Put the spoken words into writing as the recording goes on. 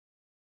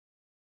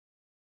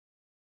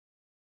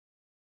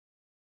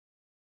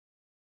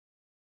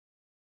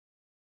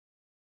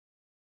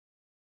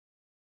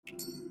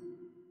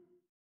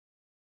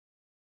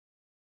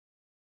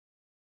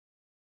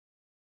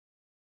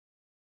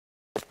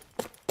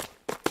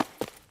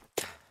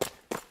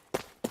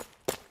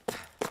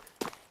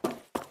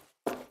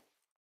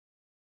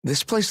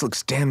This place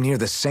looks damn near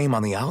the same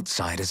on the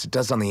outside as it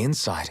does on the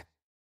inside.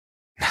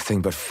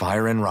 Nothing but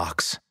fire and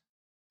rocks.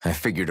 I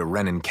figured a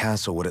Renin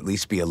castle would at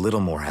least be a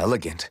little more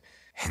elegant.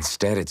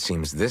 Instead, it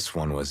seems this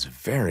one was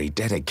very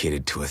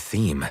dedicated to a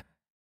theme.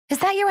 Is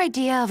that your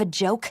idea of a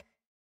joke?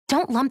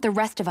 Don't lump the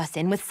rest of us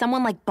in with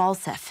someone like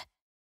Balsef.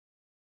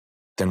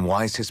 Then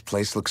why's his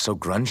place look so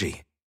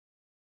grungy?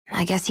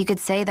 I guess you could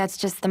say that's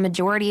just the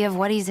majority of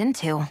what he's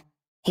into.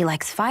 He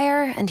likes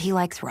fire and he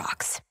likes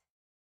rocks.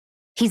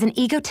 He's an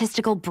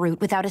egotistical brute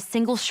without a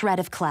single shred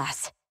of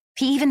class.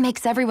 He even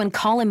makes everyone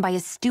call him by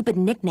his stupid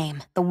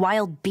nickname, the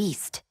Wild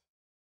Beast.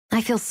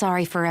 I feel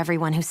sorry for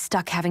everyone who's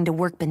stuck having to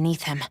work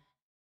beneath him.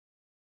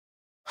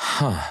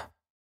 Huh.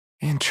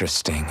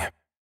 Interesting.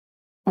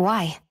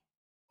 Why?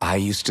 I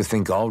used to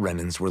think all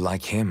Renins were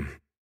like him.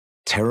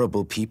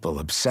 Terrible people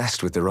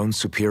obsessed with their own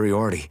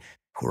superiority,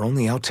 who are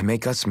only out to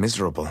make us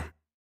miserable.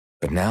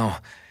 But now,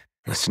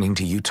 listening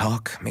to you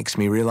talk makes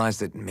me realize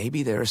that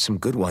maybe there are some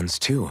good ones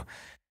too.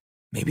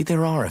 Maybe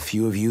there are a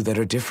few of you that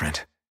are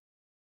different.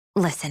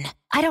 Listen,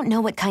 I don't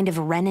know what kind of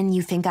Renin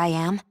you think I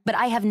am, but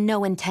I have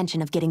no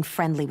intention of getting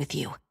friendly with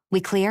you.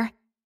 We clear?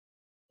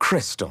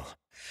 Crystal,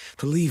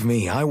 believe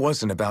me, I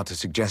wasn't about to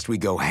suggest we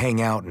go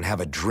hang out and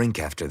have a drink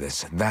after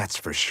this, that's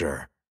for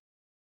sure.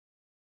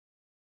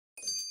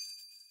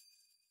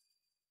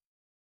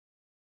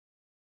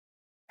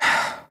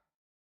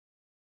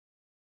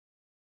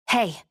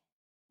 Hey.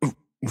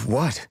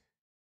 What?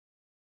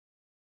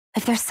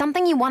 If there's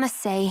something you want to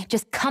say,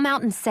 just come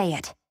out and say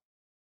it.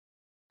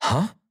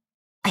 Huh?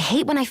 I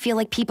hate when I feel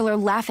like people are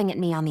laughing at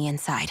me on the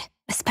inside,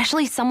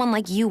 especially someone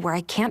like you where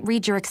I can't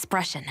read your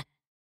expression.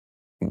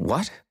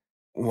 What?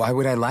 Why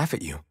would I laugh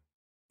at you?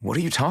 What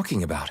are you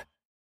talking about?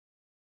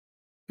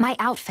 My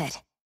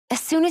outfit. As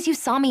soon as you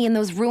saw me in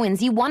those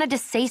ruins, you wanted to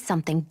say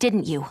something,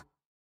 didn't you?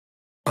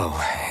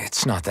 Oh,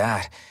 it's not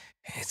that.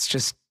 It's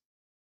just...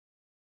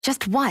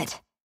 Just what?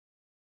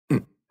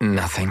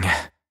 Nothing.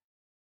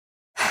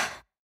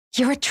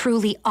 You're a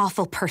truly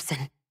awful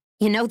person.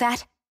 You know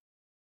that?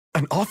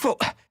 An awful...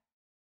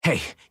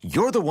 Hey,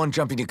 you're the one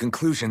jumping to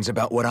conclusions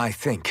about what I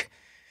think.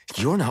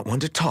 You're not one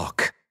to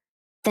talk.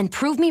 Then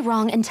prove me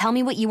wrong and tell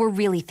me what you were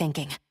really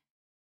thinking.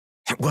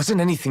 It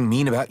wasn't anything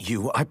mean about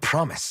you, I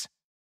promise.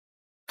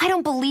 I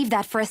don't believe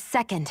that for a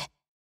second.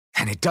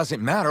 And it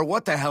doesn't matter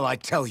what the hell I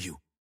tell you.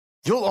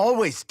 You'll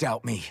always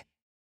doubt me.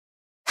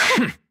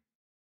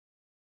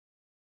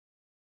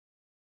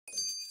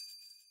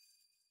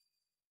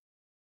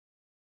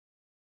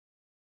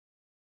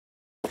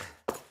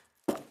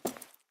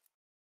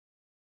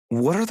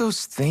 What are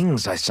those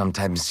things I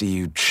sometimes see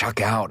you chuck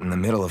out in the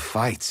middle of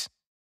fights?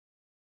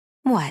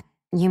 What?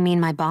 You mean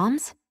my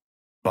bombs?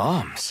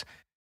 Bombs?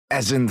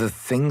 As in the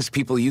things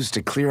people use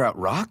to clear out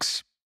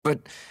rocks?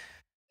 But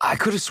I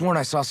could have sworn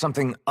I saw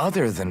something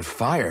other than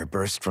fire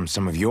burst from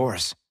some of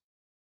yours.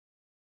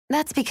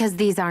 That's because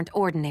these aren't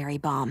ordinary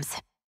bombs.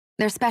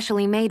 They're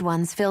specially made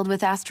ones filled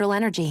with astral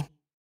energy.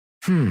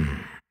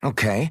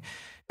 Okay.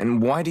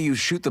 And why do you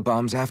shoot the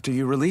bombs after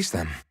you release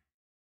them?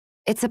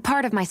 It's a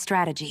part of my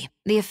strategy.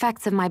 The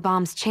effects of my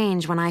bombs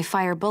change when I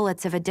fire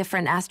bullets of a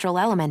different astral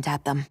element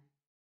at them.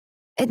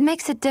 It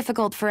makes it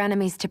difficult for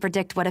enemies to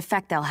predict what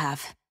effect they'll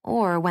have,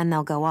 or when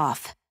they'll go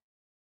off.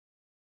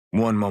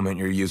 One moment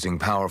you're using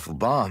powerful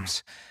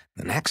bombs,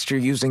 the next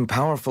you're using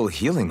powerful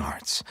healing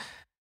arts.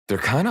 They're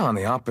kinda on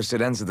the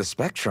opposite ends of the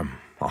spectrum,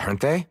 aren't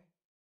they?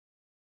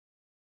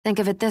 Think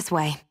of it this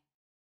way.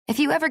 If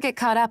you ever get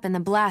caught up in the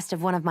blast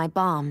of one of my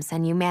bombs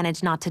and you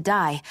manage not to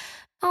die,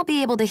 I'll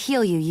be able to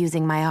heal you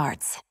using my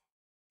arts.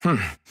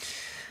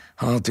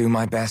 I'll do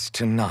my best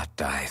to not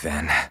die,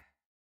 then.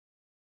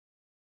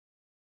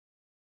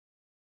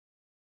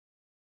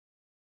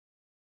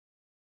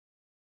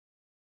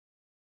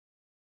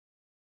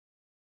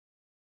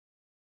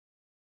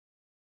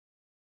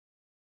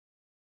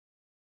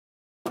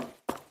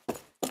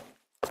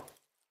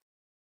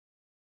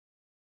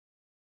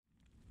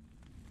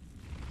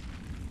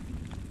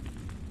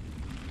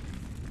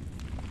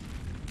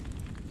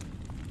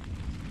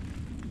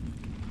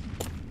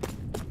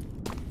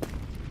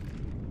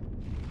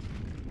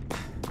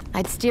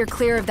 I'd steer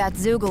clear of that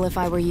Zoogle if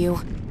I were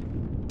you.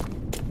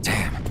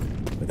 Damn.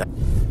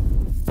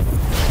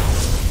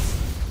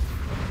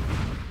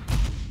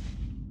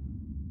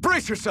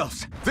 Brace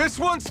yourselves! This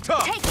one's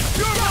tough! Take it!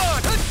 You're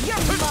mine!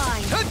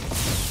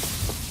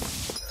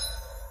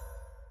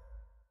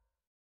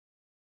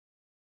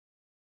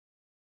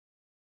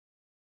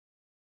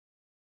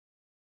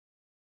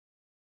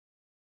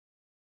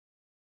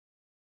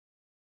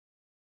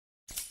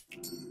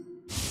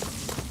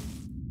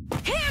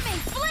 Hear me!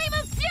 Flame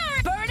of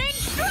fury! Burning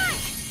strike!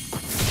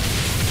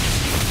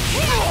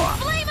 Hear me!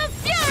 Flame of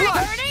fury!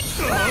 Burning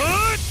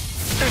strike!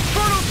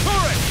 Infernal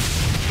turret!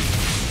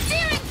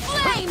 Searing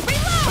flame!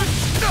 Reload!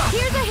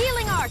 Here's a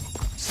healing art!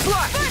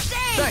 Slash! First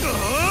aid! Thanks.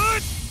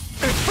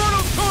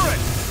 Infernal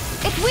turret!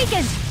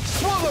 second!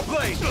 Swallow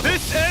blade!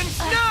 This ends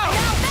now!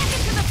 Now back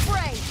into the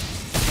fray!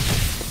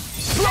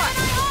 Slide!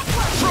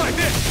 Try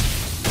this!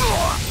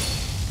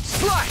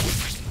 Slide!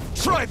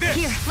 Try this!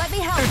 Here, let me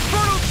help!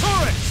 Infernal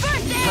torrent!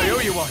 First aid! I owe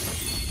you one.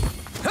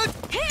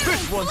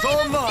 This one's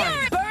all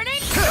mine!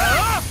 Burning!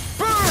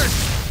 Burn!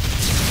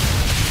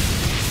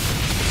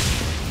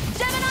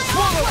 Gemini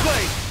Swallow Aqua!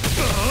 blade!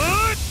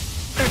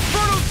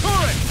 Infernal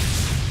torrent!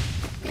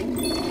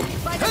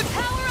 By the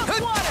power of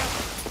water!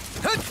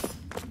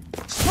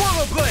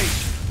 Swallow blade!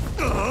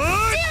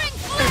 Searing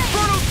flame!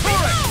 Infernal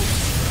torrent!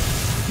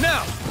 Reload!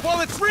 Now,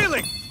 while it's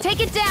reeling! Take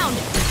it down!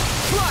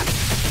 Slide!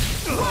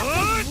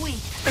 Weapons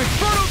weak!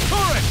 Infernal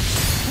torrent!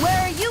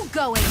 Where are you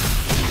going?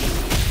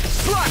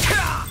 Slide!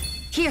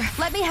 Here,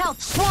 let me help!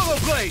 Swallow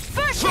blade!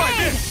 First Try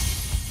aid!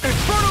 this!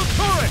 Infernal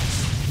torrent!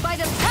 By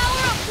the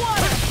power of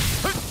water!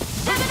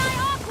 Gemini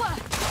Aqua!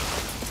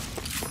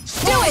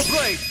 Swallow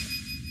blade!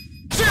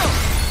 Chill!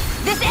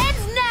 This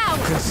ends now!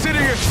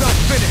 Consider yourself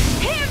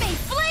finished! Hear me!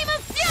 Flame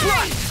of fury!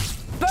 Slide!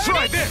 Burning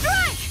Try this!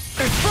 strike!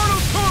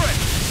 Infernal torrent!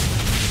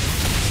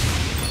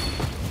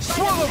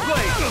 Swallow power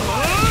blade! of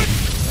water!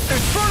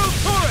 Infernal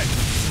torrent!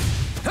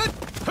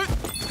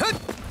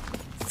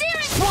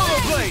 Searing Swallow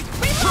flame! blade!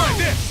 Reload! Try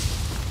this!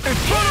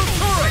 Infernal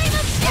torrent! Flame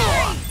of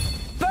fury!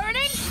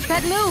 Burning!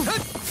 That move!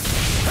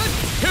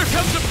 Here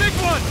comes the big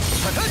one!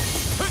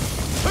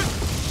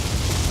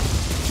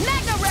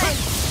 Magna Ray!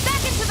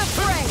 Back into the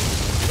fray!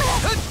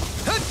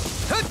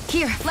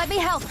 Here, let me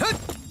help!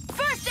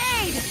 First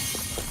aid!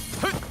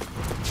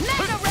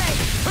 Magna Ray!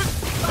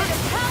 By the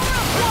power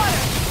of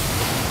water!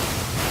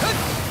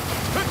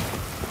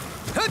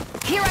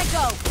 Here I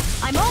go!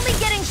 I'm only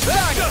getting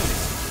started!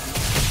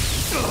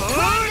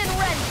 Primed and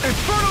ready!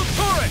 Infernal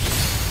torrent!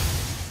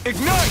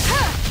 Ignite!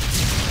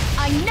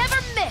 I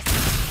never miss!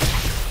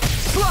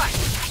 Slide!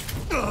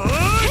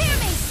 Hear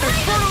me! Flame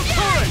Infernal of fury!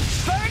 torrent!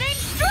 Burning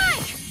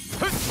strike!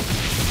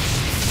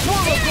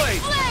 Swallow Searing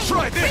blade! flame!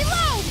 Try this!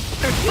 Reload!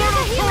 Infernal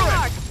Use a healing torrent!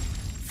 arc!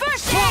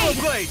 First Swallow aid!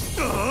 blade!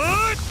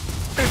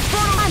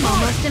 Infernal I'm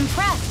torrent! almost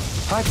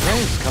impressed! High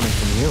praise coming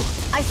from you.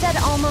 I said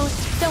almost.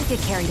 Don't get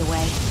carried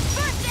away.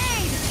 First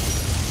aid!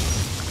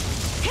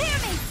 Hear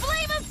me!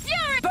 Flame of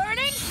fury!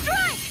 Burning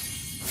strike!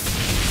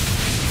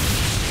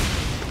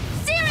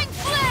 Searing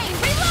flame!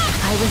 Reload!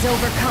 I was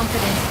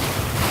overconfident.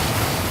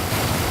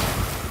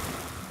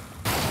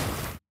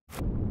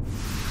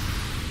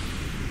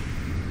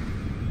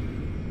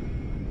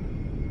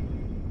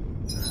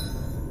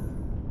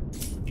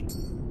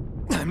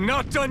 I'm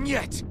not done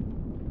yet!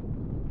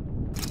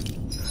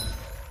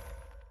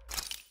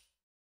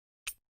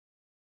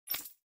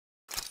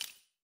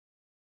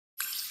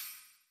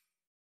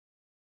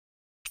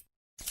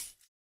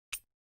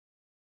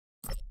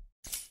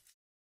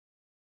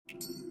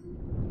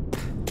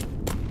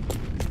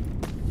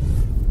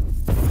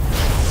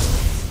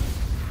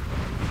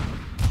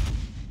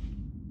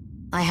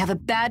 I have a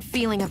bad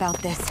feeling about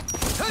this.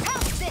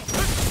 How's this?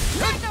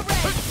 Magna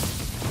Ray!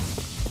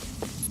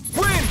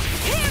 Wind!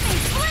 Hear me!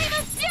 Flame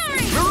of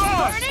fury!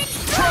 Mirage! Burning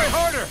Try strike!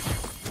 harder!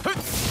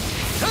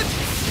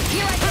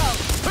 Here I go!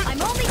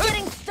 I'm only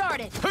getting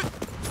started!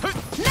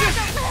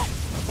 Magna!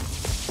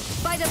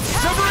 By the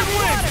power Severing of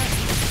wind! water!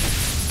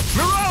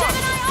 Mirage!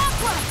 Gemini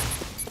Aqua!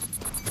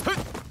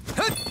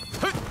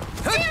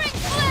 Searing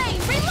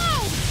flame!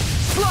 Reload!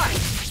 Slide!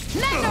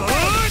 Magna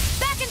Ray!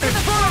 Back into the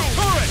Infernal fray!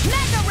 torrent!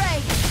 Magna Ray!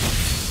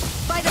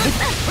 By the...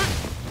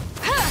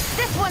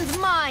 This one's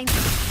mine!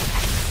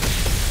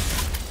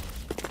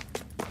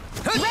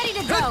 Ready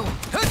to go!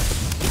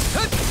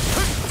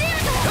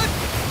 Searing...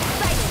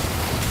 Sighted!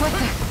 What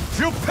the...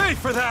 You'll pay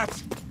for that!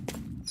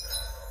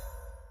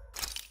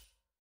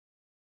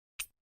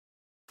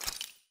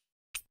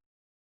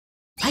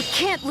 I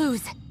can't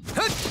lose! Hear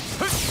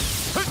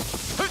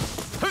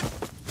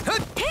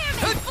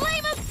me!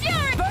 Flame of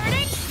fury!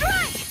 Burning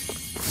strike!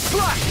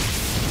 Slide!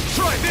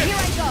 Try this! Here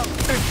I go!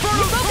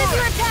 Infernal Focus your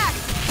torrent! attack!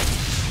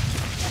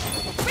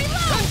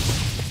 Reload!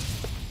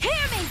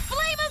 Hear me!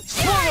 Flame of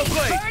Swallow fury!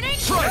 blade! Burning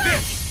Try strike!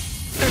 this!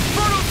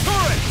 Infernal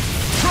torrent!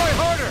 Try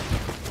harder!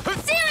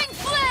 Searing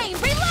flame!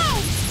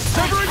 Reload!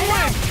 Severing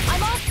wind!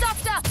 I'm all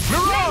stopped up!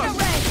 Mirage! Magna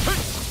Ray!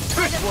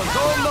 This one's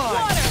Power all of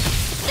mine! water!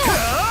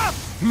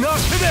 Not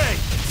today!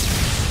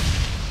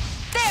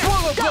 There!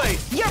 Swallow Go! blade!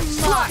 You're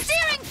mine! Slide!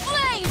 Searing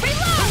flame!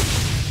 Reload!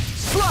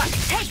 Slide!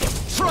 Take it!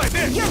 Try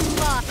this! You're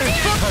mine! I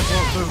Searing won't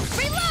flame! lose.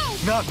 Reload!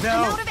 Not I'm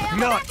now, out of ammo!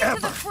 not Back into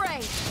ever! the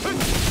fray!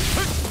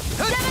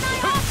 Gemini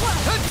Aqua!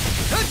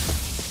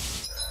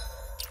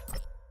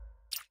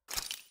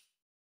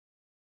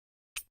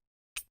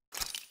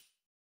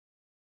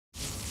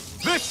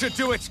 This should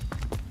do it!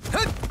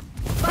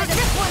 But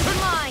this one's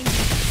mine!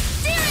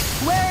 Searing...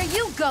 Where are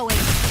you going?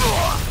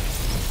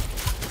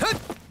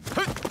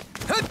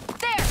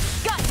 There!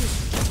 Got you!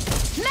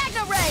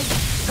 Magna Ray!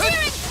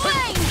 Searing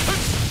flame!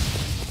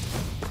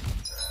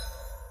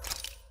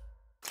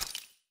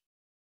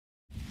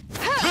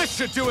 This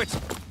should do it!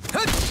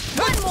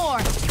 One more!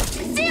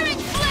 Searing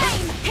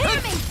flame!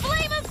 Hear me!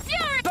 Flame of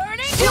fury!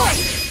 Burning strike!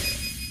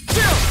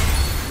 Chill!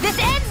 This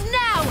ends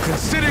now!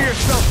 Consider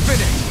yourself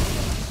finished!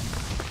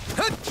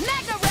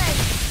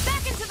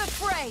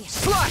 Ray!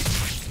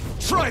 Slash!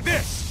 Try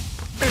this!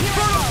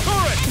 Infernal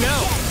Turret!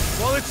 Now,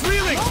 while it's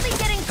reeling! I'm only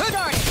getting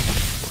started!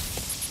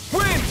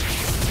 Wind!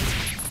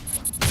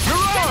 You're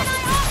on!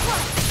 Gemini Aqua!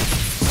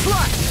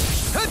 Slash!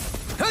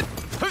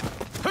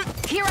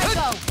 Here I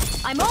go!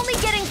 I'm only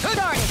getting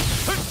started!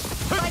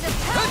 By the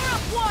power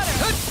of water!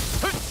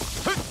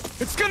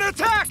 It's gonna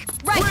attack!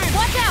 Right, Wind!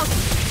 watch out!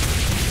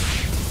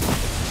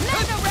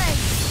 Mega Ray!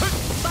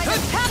 By the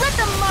power... Let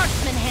the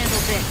marksman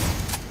handle this!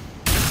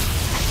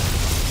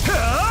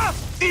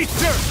 Eat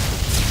dirt!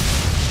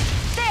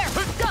 There,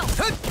 go!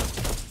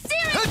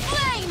 Searing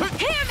flame!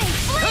 Hear me!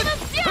 Flame of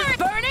fury!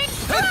 Burning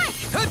strike!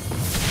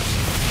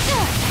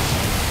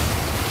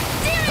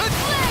 Searing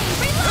flame!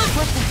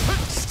 Reload!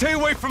 Stay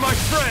away from my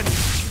friend!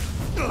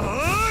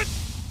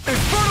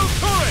 Infernal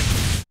Turret!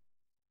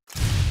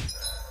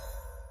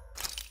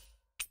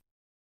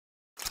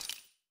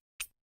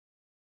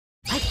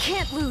 I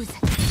can't lose!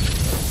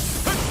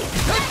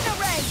 Mega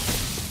Ray!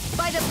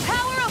 By the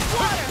power of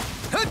water!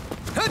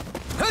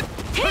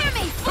 Hear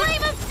me!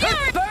 Flame of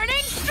fury!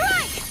 Burning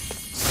strike!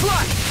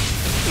 Slash!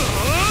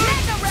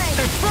 Mega Ray!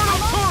 Infernal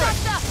I'm all Turret!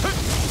 fucked up!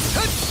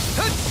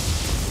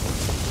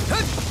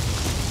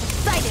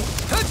 Excited!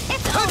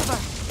 It's over!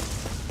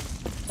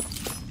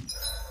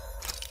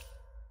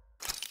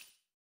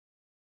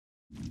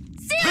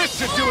 This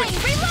should do it!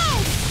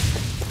 Reload!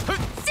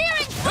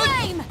 Searing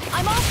flame!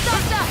 I'm all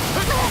sucked up!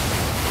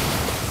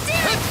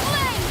 Searing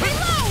flame!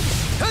 Reload!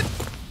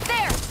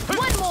 There!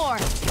 One more!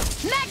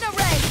 Magna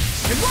Ray!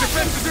 Its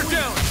defenses are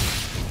down!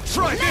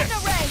 Try Magna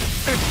this! Ray!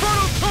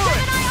 Infernal Turret!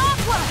 Gemini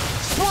Aqua!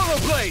 Swallow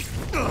Blade!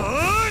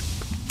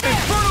 There!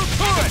 Infernal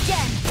Turret!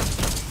 Again!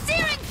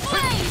 Searing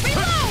flame!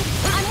 Reload!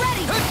 I'm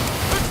ready!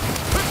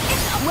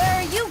 Where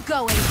are you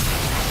going?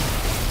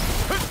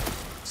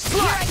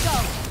 Here I go!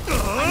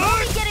 I'm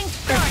only getting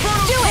started!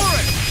 Infernal Do it!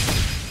 Turret!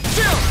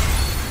 Chill!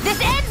 This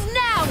ends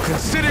now!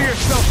 Consider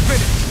yourself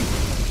finished!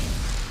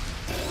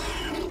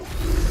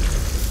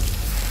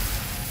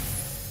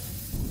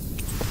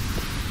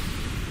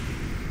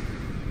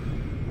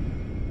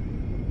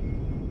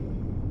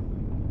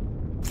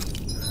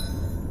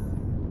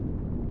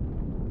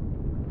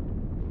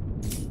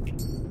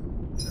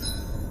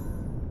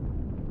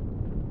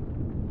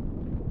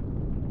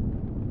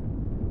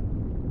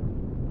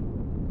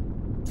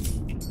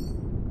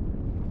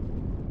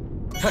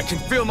 I can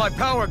feel my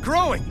power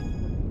growing!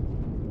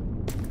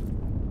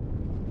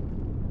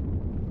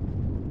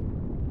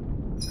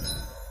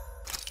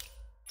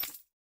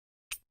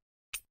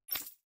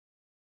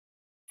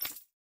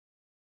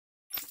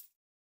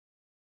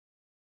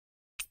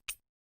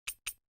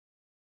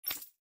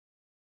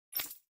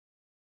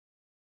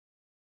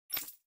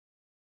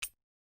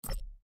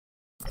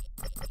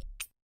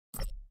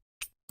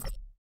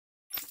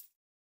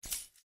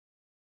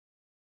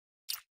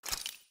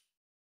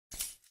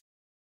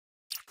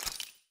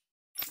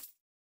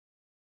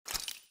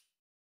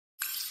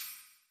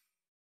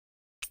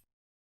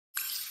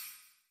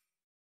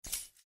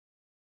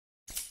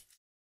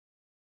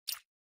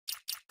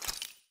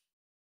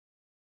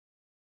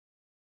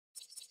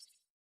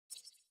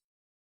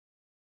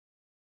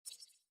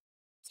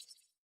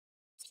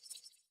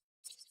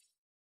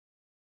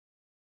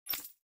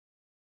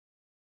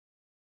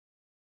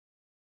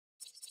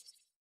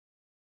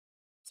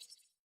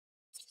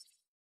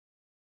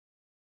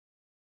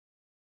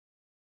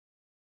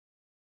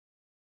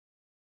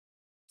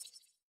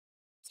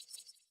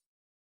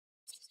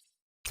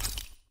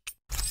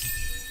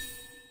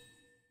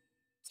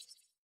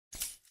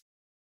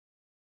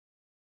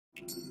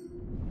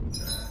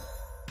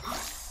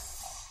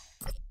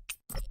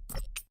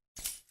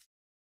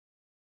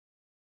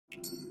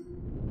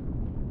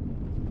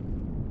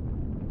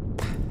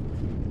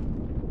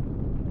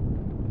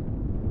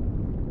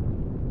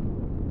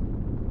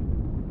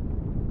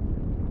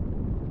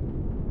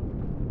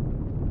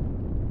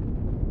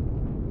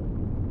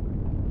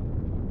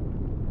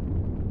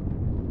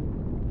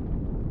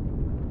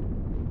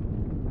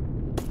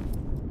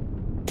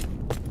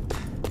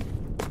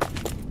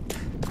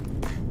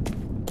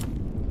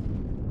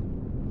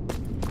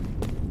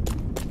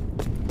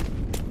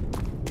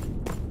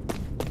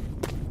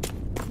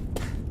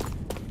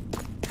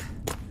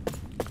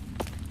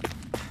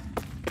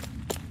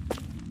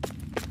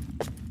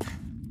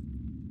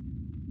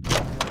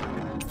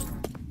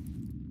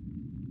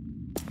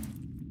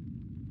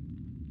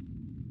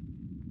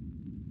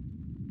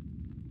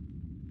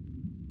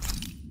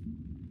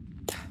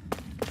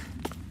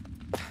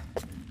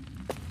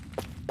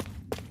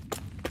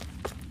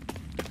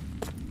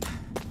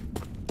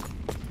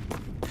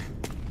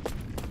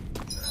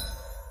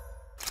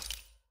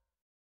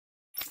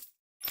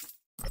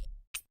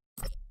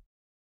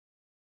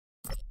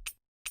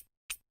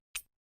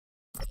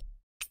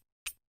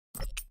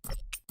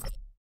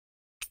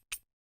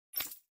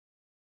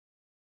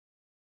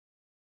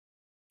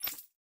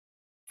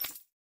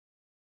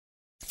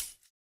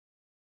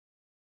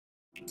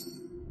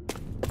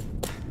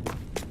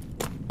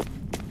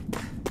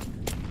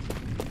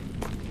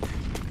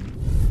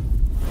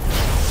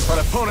 An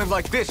opponent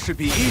like this should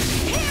be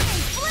easy.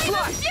 Flame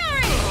of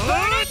fury!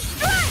 Burning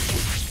strike!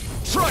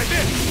 Try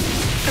this!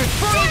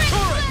 Infernal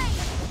turret!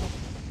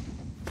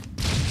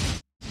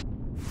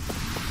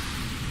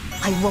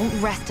 I won't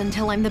rest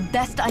until I'm the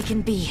best I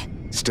can be.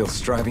 Still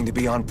striving to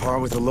be on par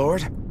with the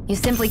Lord? You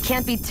simply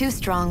can't be too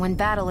strong when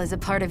battle is a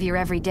part of your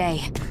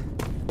everyday.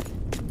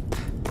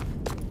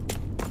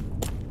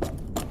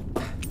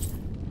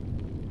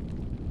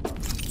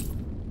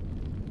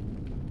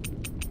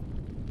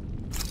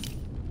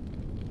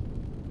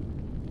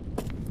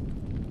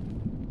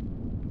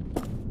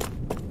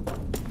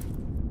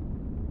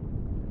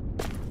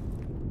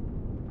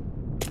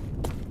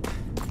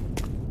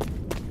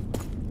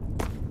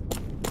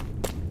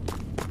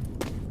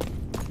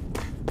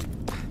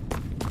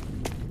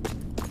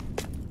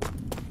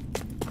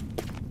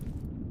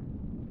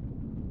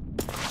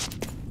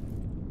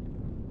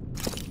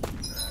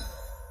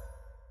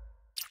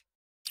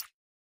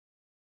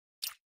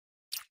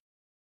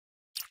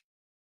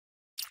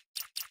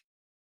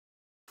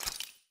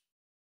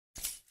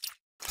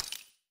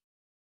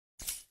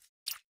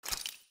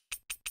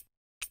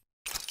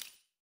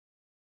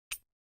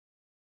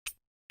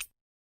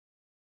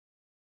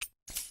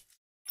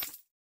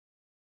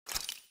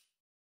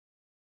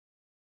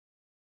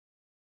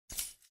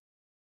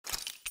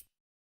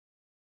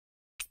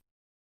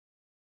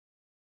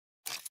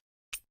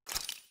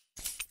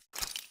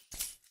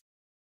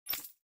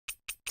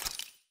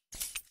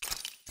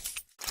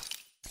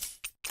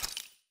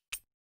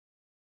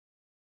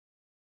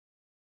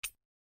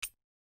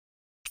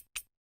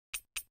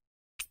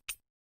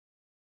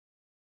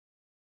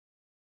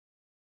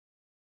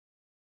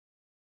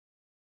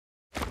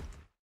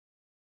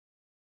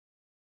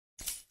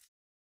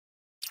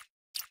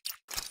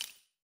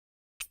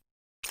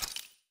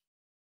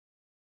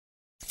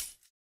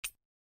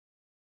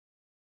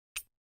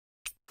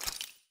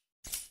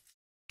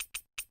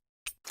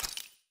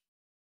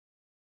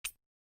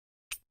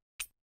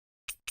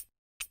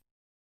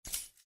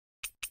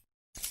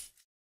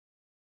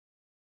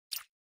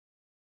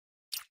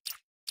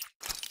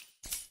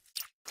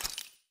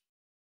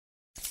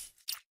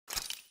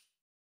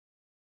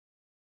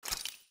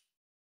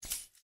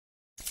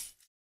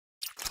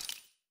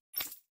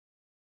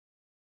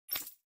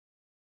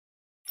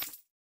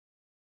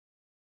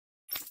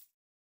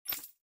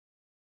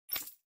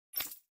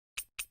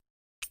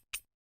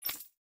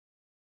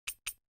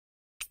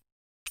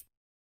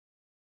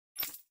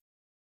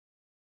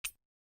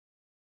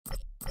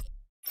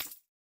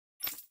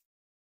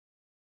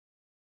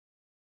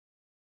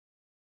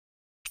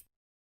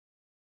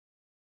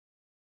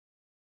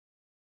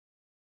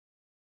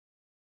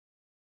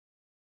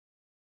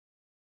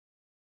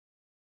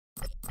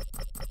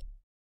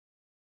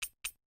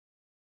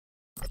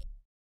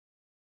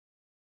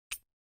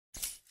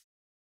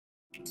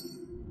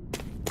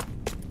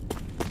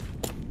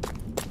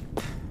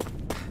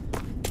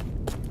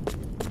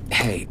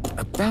 Hey,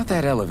 about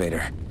that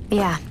elevator.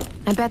 Yeah,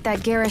 I bet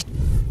that garish...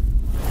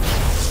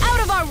 Out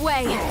of our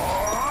way! You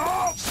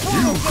got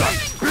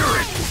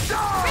spirit!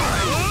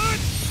 Die!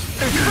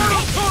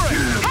 Infernal turret!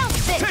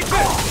 House it! Take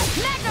this!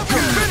 Mega You're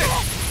room!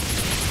 finished!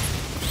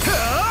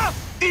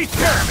 Eat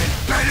them!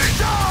 Better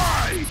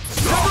die!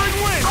 Severing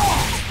wind!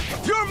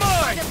 You're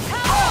mine! The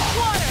power of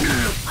water!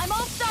 I'm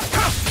all stuck!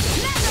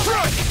 Mega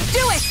Strike!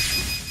 Do it!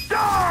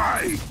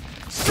 Die!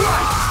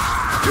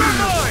 Strike! You're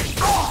mine!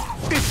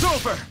 It's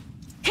over!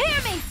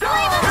 Hear me!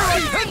 Flame of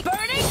fury!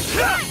 Burning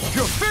strike!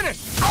 You're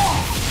finished!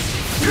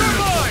 You're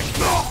mine!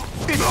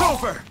 It's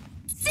over!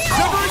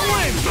 Severing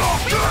wind!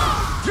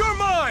 You're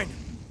mine!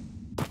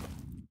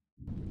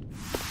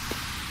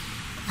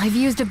 I've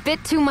used a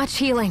bit too much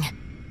healing.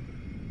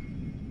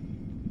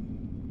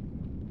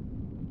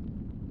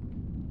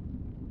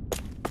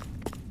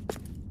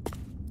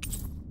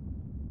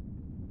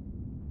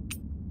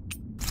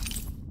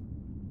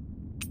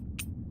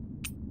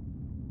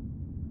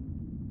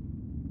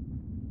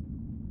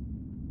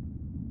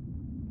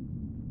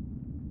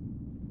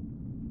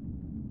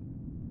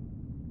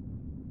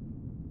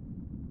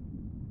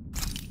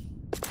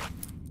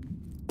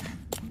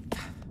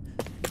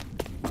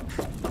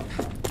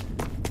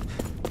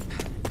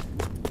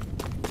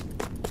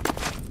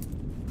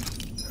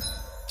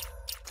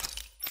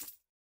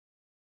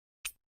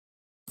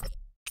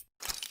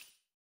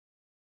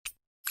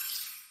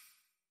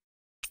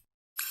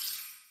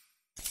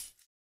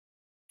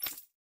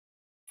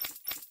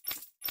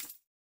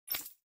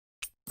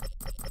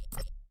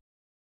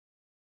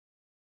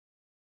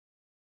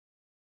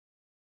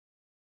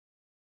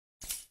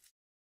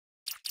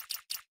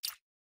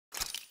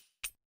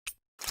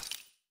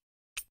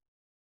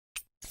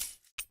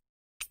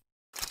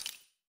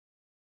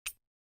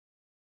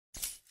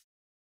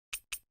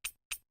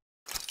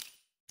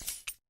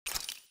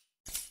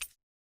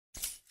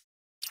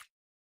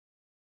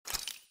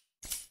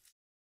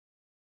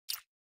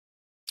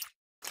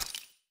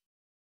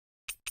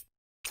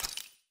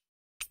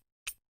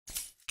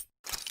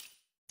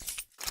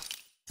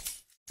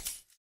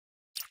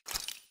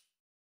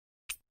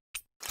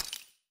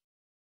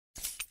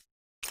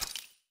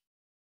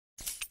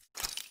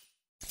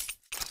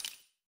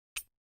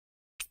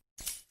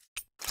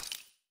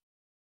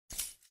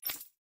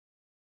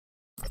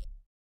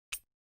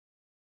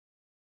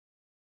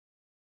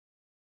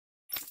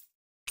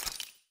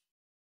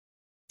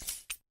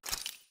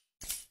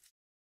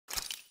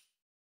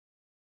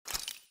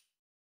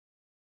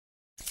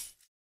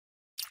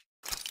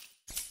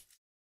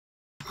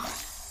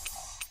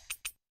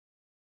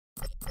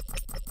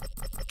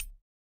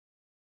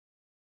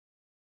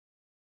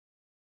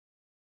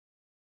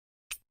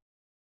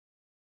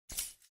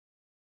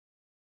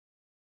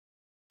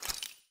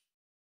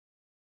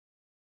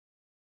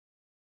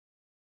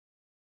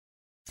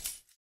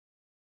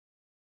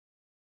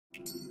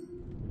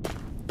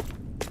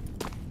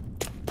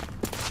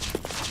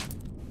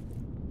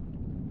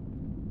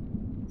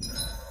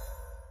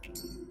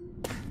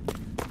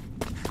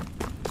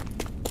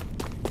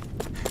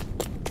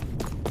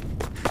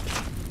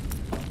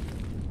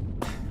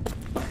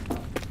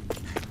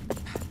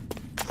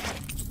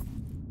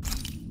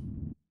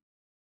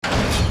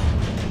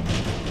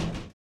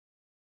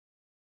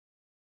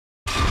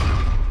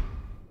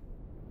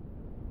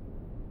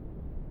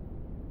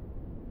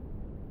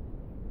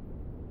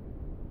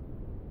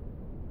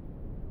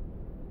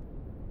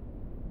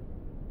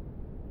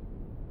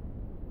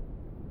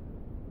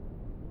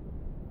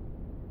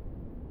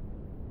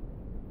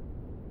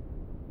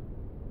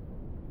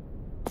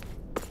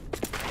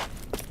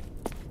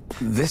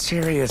 This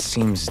area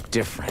seems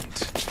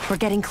different. We're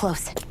getting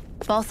close.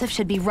 Balsif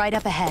should be right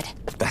up ahead.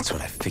 That's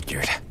what I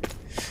figured.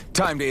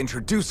 Time to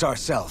introduce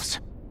ourselves.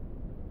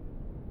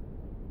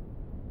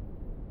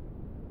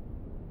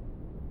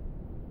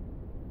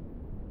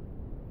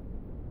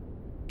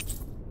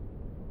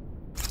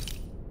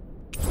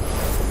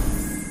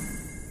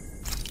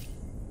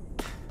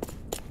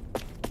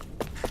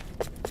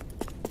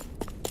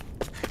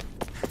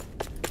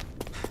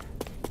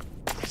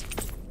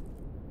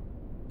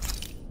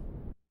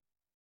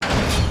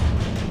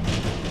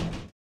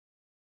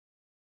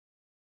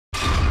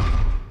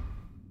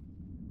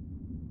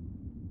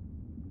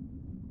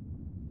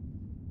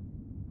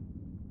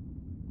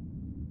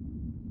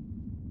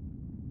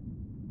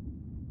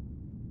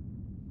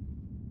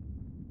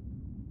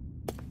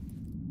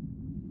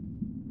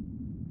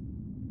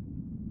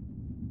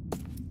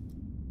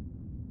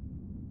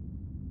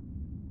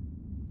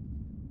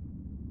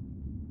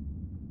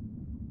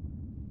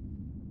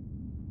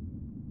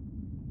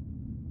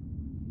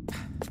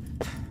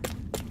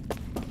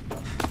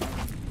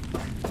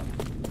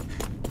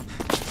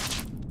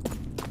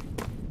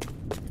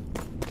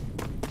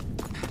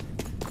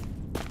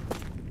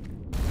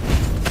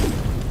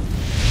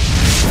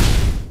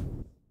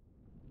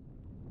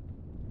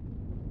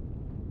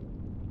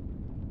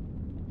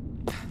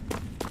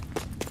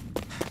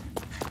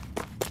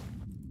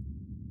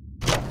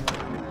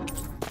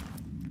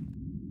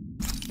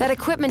 That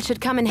equipment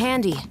should come in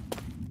handy.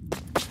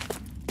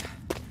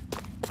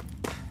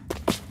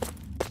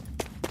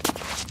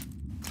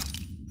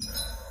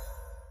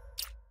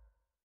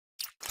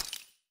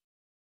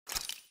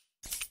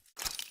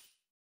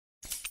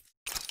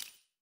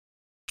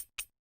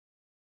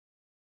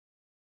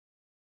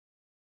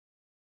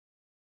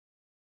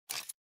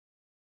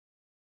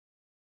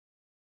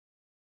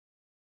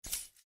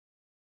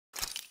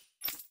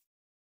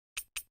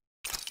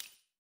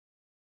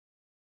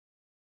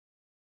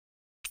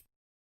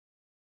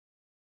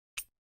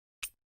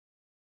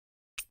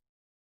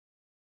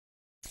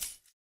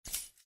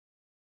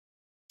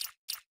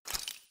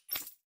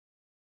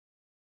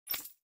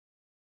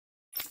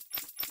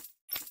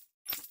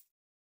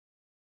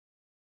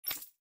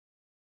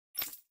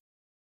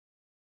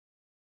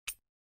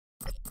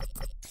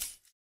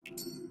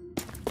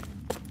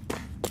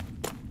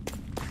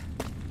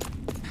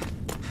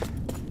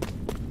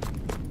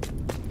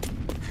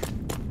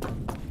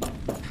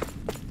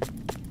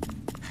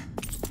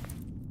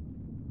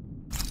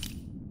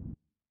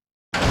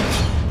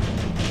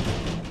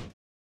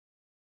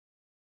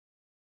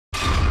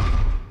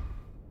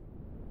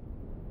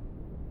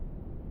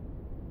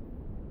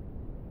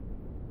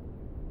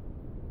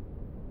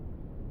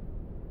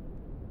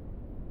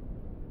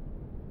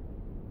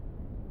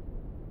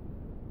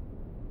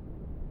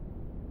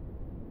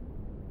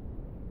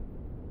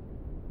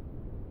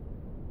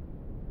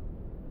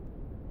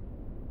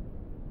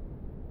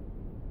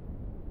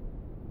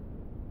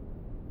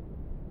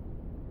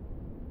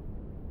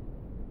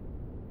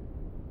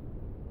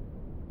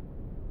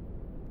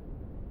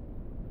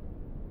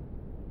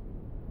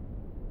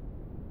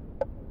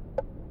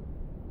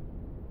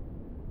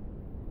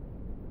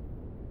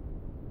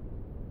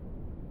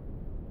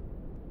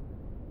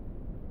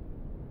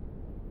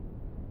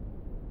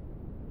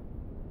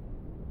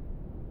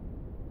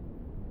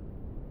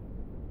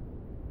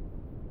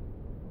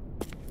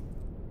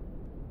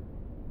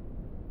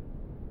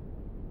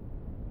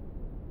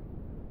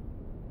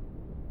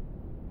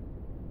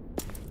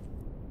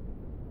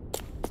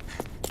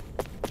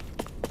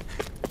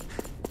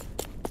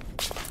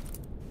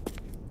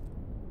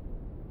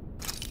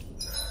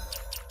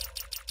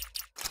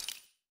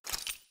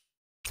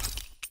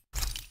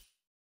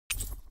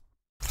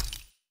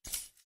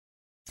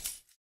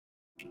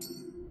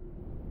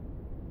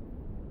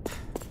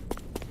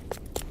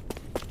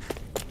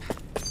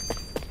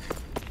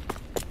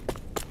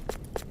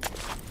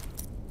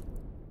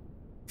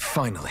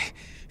 Finally,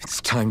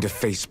 it's time to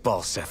face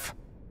Balsif.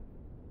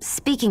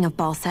 Speaking of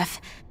Balsif,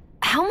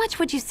 how much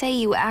would you say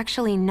you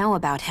actually know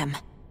about him?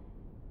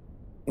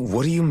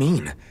 What do you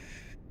mean?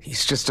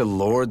 He's just a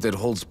lord that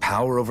holds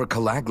power over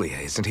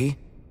Calaglia, isn't he?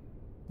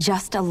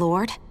 Just a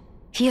lord?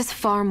 He is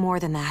far more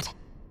than that.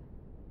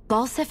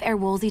 Balsif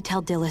Erwolzi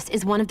Teldilis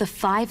is one of the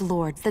 5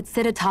 lords that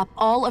sit atop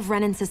all of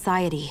Renan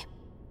society.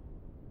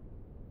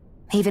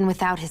 Even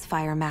without his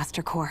Fire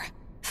Master Core,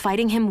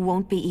 fighting him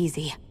won't be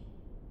easy.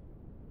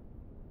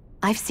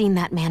 I've seen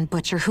that man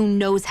butcher who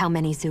knows how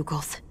many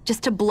Zeugles,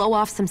 just to blow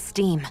off some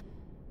steam.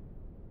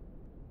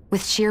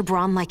 With sheer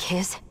brawn like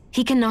his,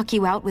 he can knock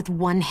you out with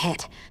one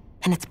hit,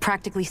 and it's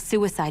practically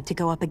suicide to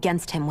go up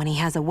against him when he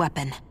has a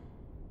weapon.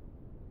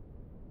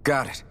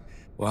 Got it.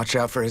 Watch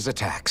out for his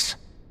attacks.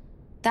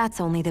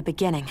 That's only the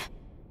beginning.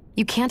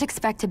 You can't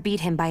expect to beat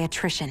him by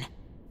attrition.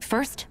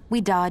 First,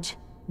 we dodge,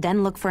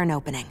 then look for an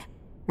opening.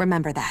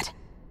 Remember that.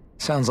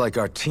 Sounds like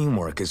our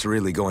teamwork is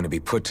really going to be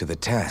put to the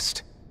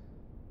test.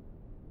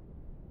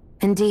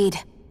 Indeed.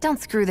 Don't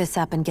screw this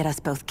up and get us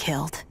both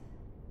killed.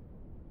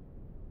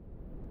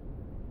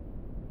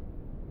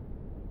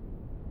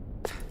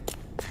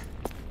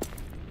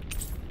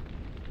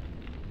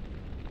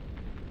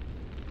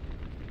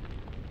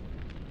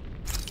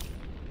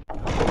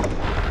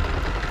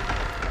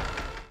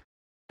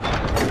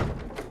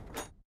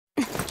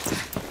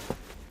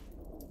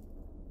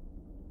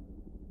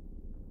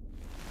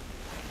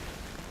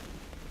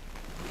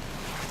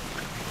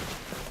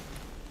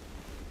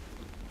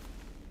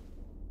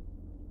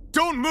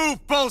 Don't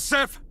move,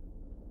 Balsef!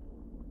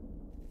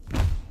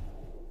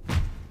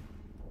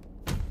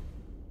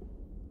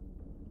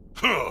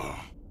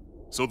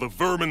 So the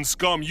vermin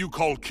scum you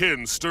call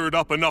kin stirred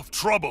up enough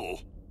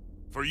trouble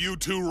for you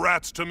two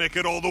rats to make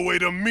it all the way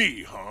to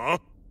me, huh?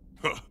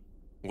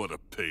 What a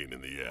pain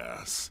in the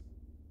ass.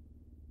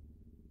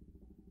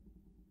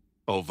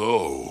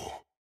 Although,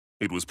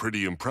 it was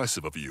pretty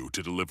impressive of you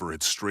to deliver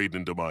it straight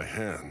into my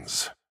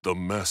hands, the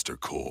Master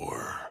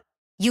Core.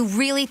 You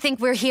really think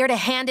we're here to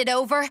hand it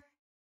over?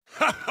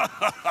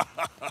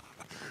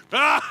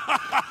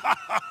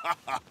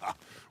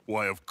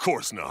 Why, of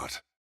course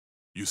not.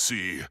 You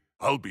see,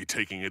 I'll be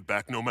taking it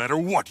back no matter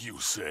what you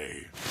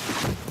say.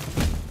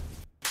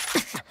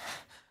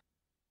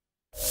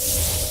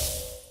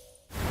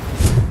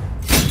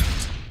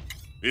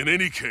 In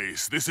any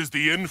case, this is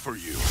the end for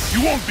you.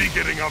 You won't be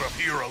getting out of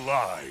here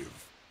alive.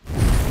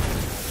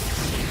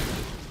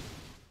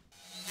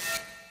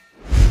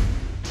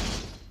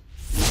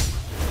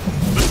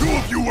 The two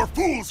of you were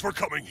fools for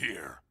coming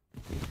here.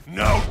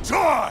 Now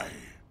die!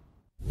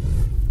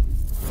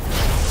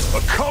 A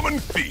common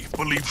thief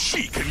believes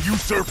she can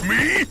usurp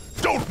me?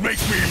 Don't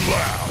make me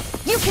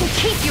laugh! You can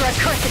keep your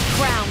accursed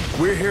crown!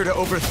 We're here to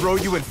overthrow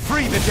you and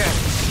free the dead!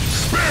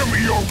 Spare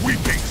me your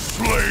weeping,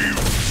 slave!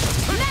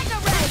 Mega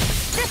Ray!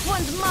 This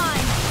one's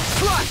mine!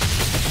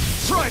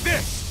 Try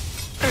this!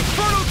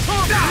 Infernal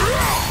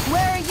Torment!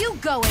 Where are you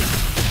going?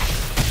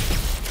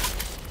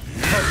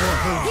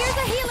 Here's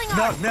a healing arm!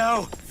 Not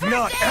now,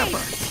 not aid. ever!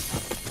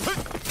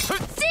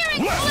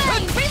 Searing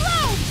flame!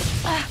 Reload!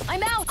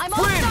 I'm out! I'm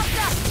all Wind. stopped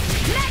up!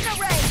 Mega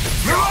Ray!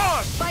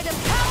 Mirage! By the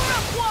power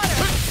of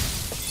water!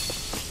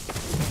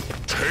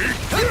 Take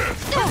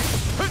this!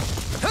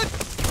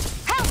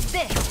 How's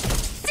this?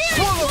 Searing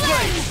Swallow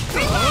flame! blade.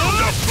 Reload!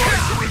 Not try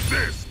to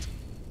resist!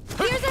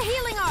 Here's a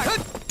healing arm!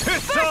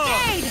 It's First on!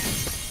 aid!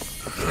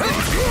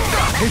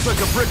 He's like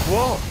a brick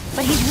wall.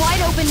 But he's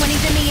wide open when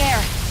he's in the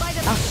air. By the...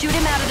 I'll shoot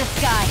him out of the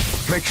sky.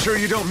 Make sure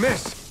you don't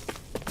miss.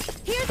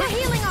 Here's a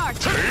healing arm!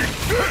 Take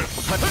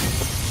this!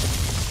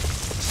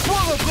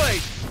 Swallow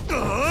blade!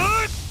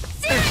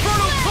 Searing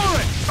Infernal flame!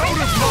 torrent! Out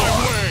of my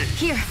way!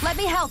 Here, let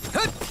me help!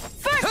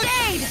 First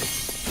aid!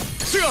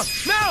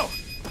 Shionne, now!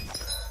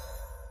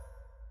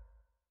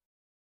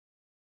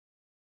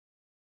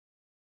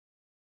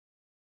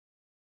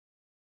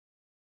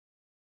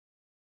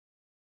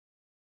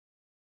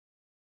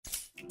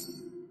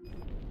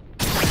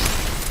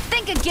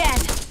 Think again!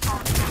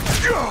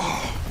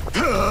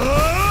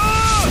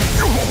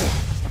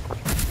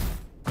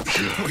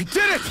 We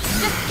did it!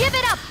 Just give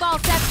it up,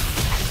 Balsef!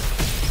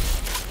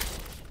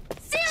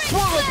 Searing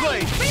Swallow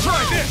flame! blade! Reload!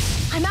 Try this!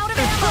 I'm out of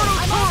ammo! Infernal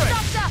I'm all torrent!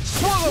 stopped up!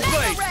 Swallow Mega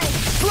blade! Ray!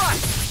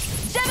 Flash!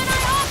 Gemini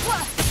Aqua!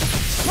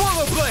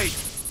 Swallow blade!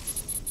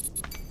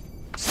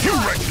 You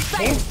wretches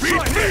won't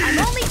beat I'm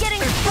me! only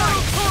getting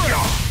Infernal started!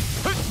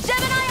 torrent!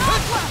 Gemini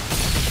Aqua!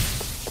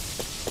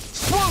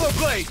 Swallow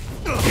blade!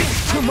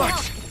 It's too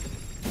much!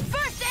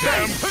 First aid!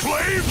 Damn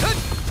slave!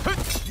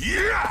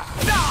 Yeah!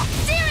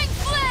 Searing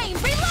flame!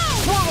 Reload!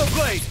 Swallow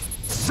blade!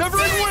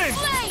 Severing Searing wind!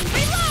 flame!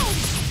 Reload!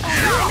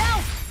 I'm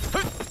out!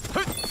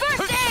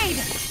 First aid!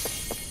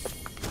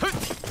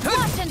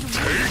 Wash and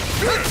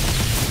weep!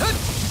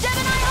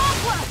 Gemini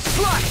Aqua!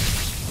 Slash!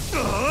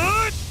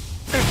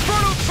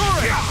 Infernal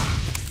torrent!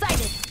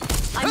 Excited!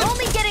 I'm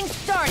only getting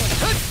started!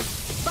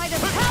 By the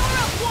power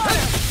of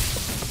water!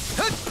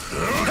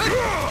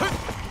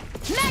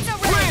 Mega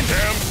Ray!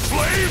 Damn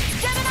slave!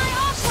 Gemini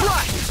Aqua!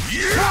 Slash!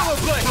 Swallow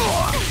blade!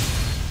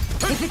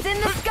 If it's in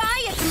the sky,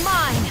 it's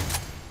mine!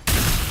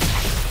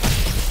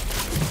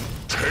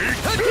 Take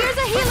Here's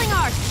a healing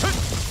arc!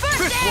 First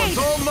This aid! one's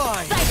all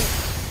mine! Excited!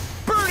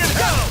 Burn in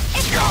hell!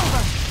 It's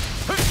over!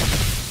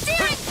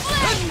 Searing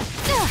flame!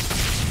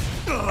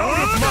 out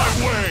of my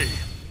way!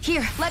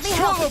 Here, let me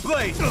help! Swallow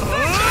blade!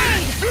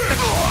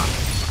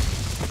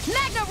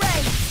 Magna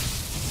Ray!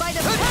 By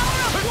the power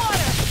of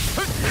water!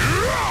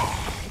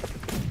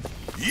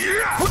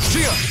 Yeah!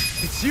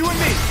 Shionne, it's you and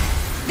me!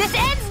 This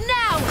ends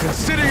now! Now!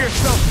 Consider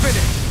yourself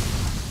finished!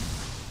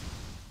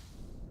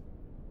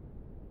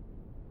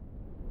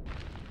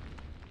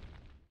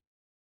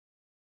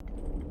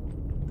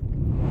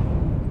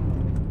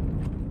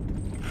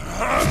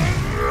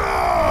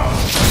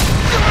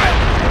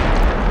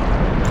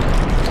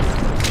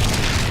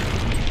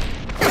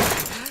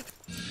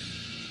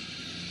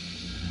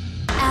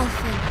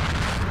 Alphen.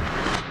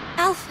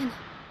 Alphen.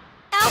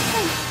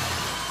 Alphen!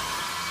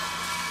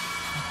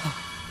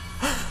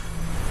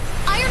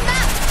 Iron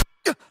Map!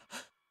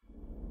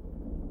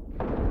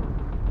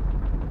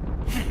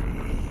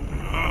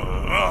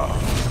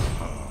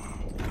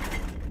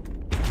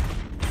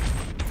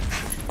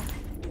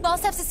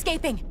 Falstaff's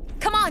escaping.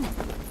 Come on!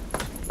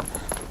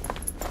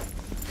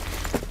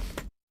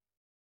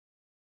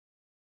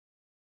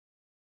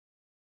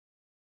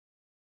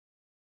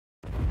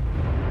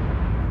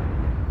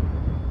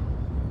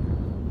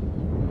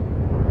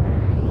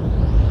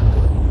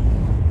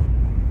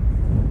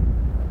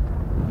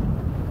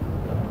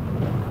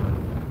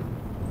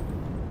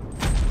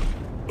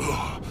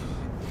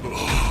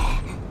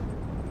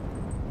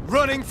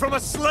 Running from a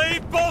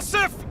slave,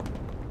 Balsif?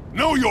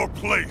 Know your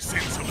place,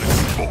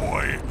 insolent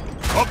boy!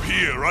 Up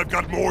here, I've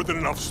got more than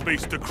enough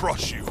space to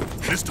crush you.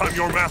 This time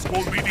your mask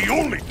won't be the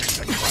only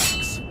thing that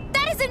cracks.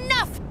 That is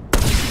enough!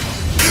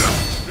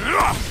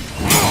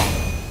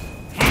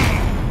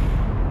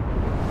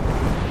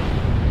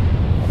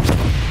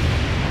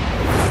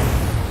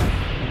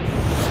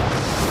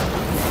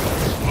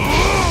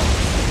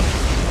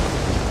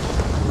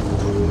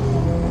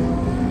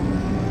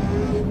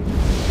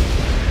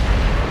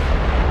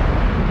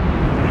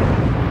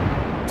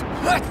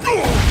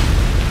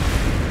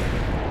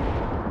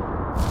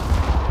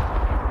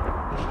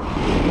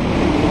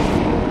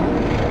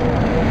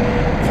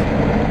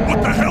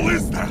 What the hell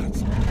is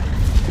that?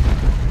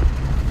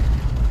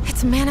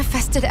 It's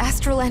manifested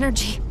astral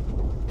energy.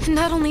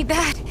 Not only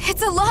that,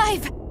 it's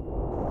alive!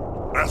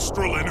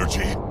 Astral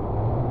energy?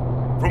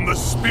 From the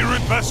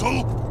spirit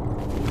vessel?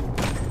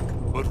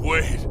 But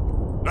wait,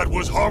 that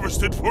was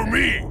harvested for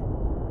me!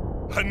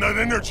 And that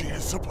energy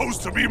is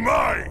supposed to be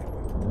mine!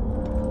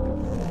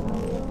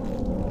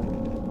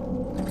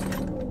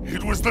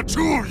 It was the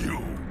two of you!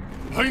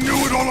 I knew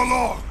it all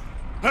along!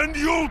 And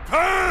you'll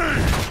pay!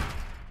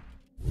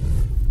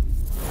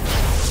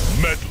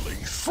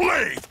 Meddling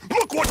slave!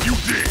 Look what you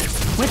did!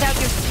 Without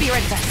your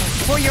spirit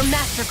vessel or your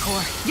master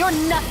core, you're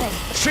nothing.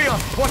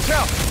 Shionne, watch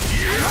out!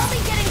 I'm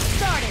only getting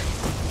started!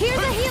 Here's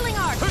a healing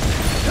arc!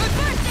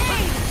 First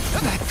aid!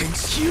 That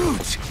thing's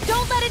huge!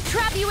 Don't let it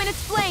trap you in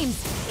its flames!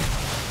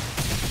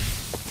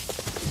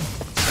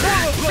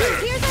 Swallow blade!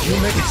 Here's a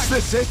healing Is arc!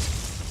 this it?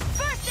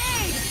 First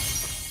aid!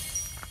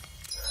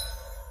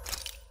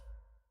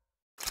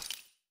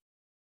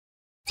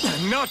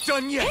 I'm not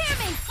done yet! Hear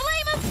me!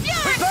 Flame of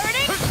fury!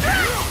 Burning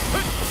strike!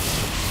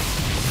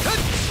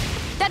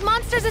 That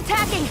monster's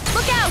attacking!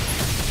 Look out!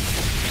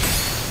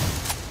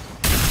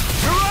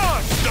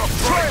 Mirage!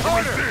 Try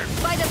harder!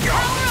 By the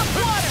power of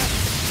water!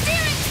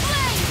 Searing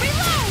flame!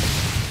 Reload!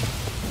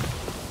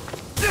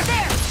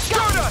 There!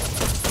 Stardust!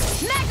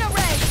 Mega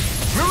ray!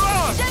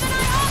 Mirage!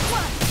 Gemini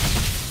aqua!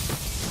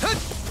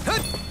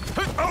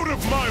 Out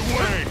of my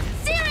way!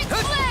 Searing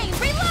flame!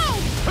 Reload!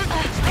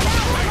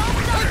 I'm all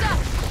soaked up!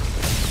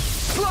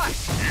 Slash!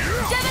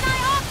 Gemini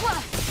aqua!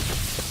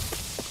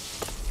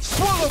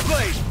 Swallow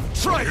blade!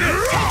 Try this!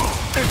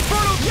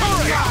 Infernal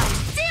turret!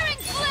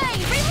 Searing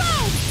flame!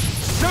 Reload!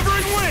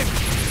 Severing wind!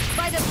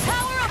 By the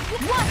power of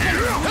water!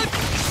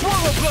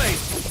 Swallow blade!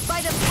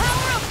 By the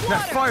power of water!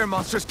 That fire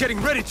monster's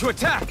getting ready to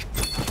attack!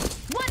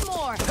 One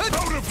more! Out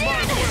of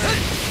my way!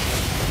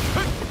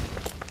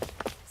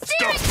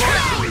 Searing Stop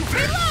flame!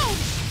 Reload!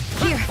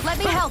 Here, let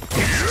me help.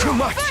 It's too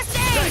much! First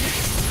aid!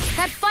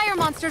 That fire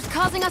monster's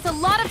causing us a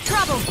lot of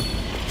trouble.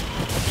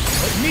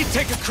 Let me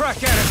take a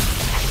crack at it!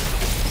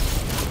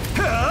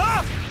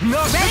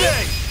 Not Ready?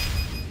 today!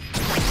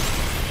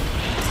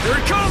 Here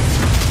it comes!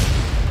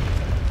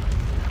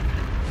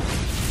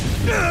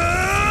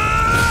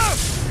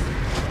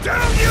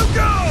 Down you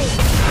go!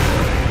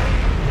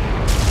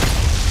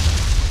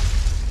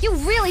 You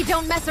really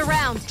don't mess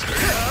around.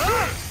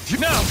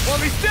 Now, while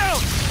he's down!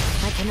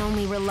 I can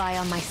only rely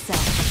on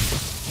myself.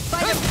 By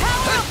the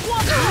power of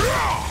water!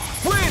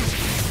 Wind!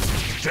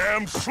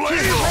 Damn slave!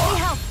 Let me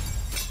help.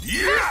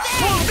 Yeah!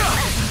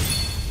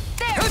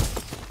 There!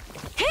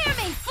 Hear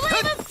me!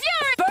 Flame of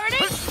fury!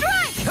 Burning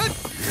strike!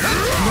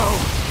 No!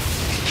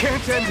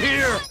 Can't end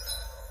here!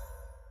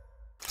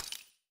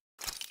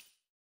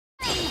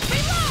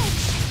 Reload!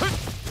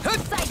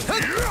 Sight!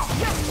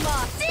 Just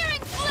lost!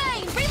 Searing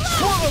flame! Reload!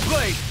 Swallow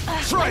blade!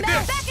 Try Now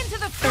this! back into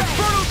the fray!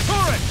 Infernal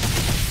turret!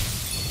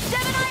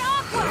 Gemini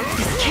aqua!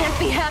 This can't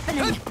be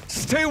happening!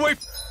 Stay away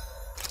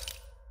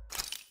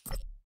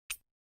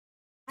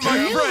my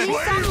New friend!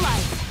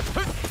 sunlight!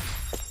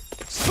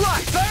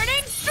 Slash!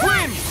 Burning strike!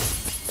 Wind!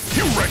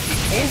 You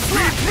reckless won't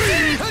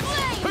beat me!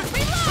 Flame!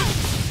 Reload!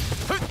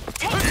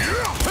 Take it!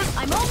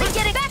 I'm only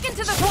getting back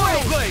into the Swallow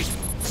fray! blade!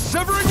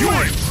 Severing You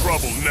wind! in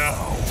trouble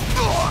now!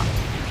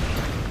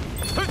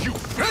 You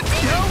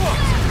Now what?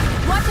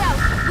 Watch out!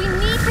 We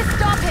need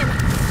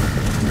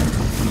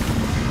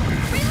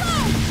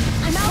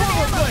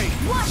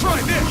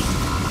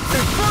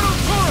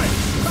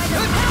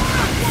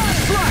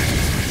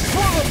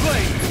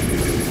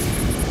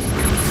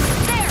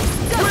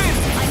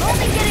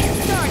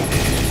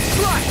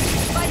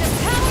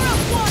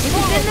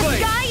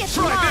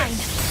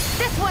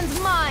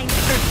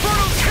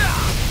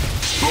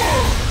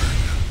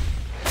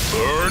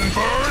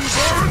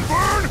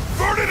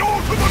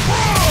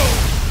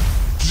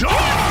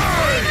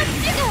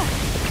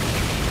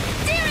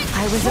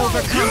was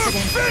overconfident.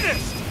 You're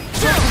finished!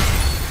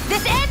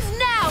 This ends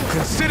now!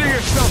 Consider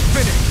yourself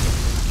finished!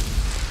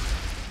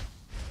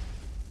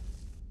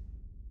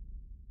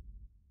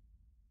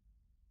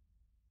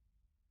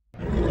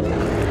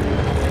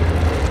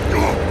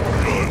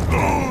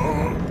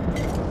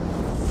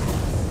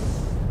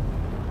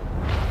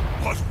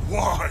 But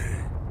why?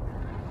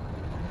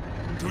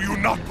 Do you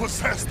not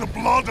possess the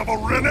blood of a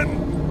Renin?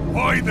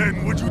 Why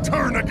then would you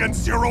turn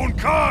against your own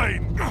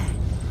kind?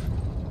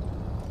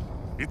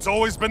 It's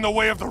always been the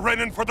way of the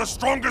Renin for the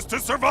strongest to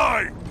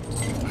survive!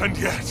 And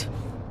yet,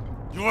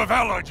 you have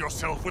allied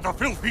yourself with a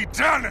filthy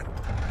Danon!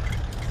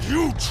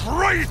 You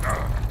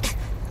traitor!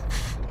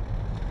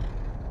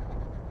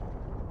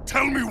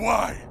 Tell me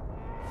why?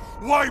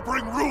 Why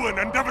bring ruin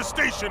and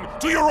devastation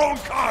to your own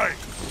kind?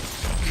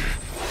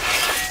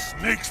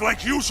 Snakes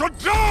like you should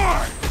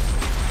die!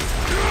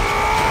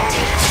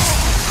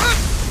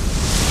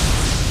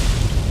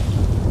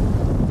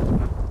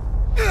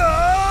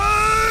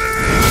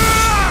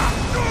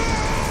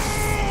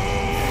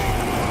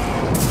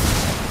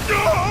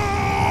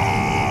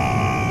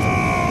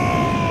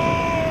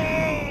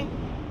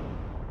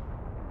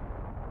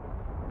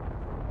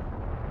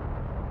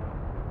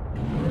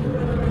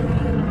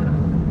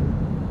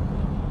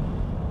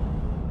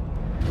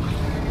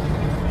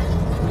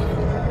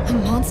 A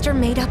monster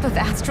made up of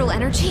astral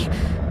energy?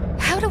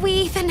 How do we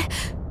even...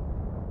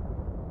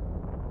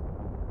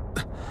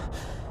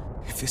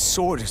 If this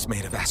sword is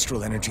made of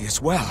astral energy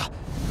as well,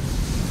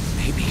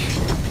 maybe...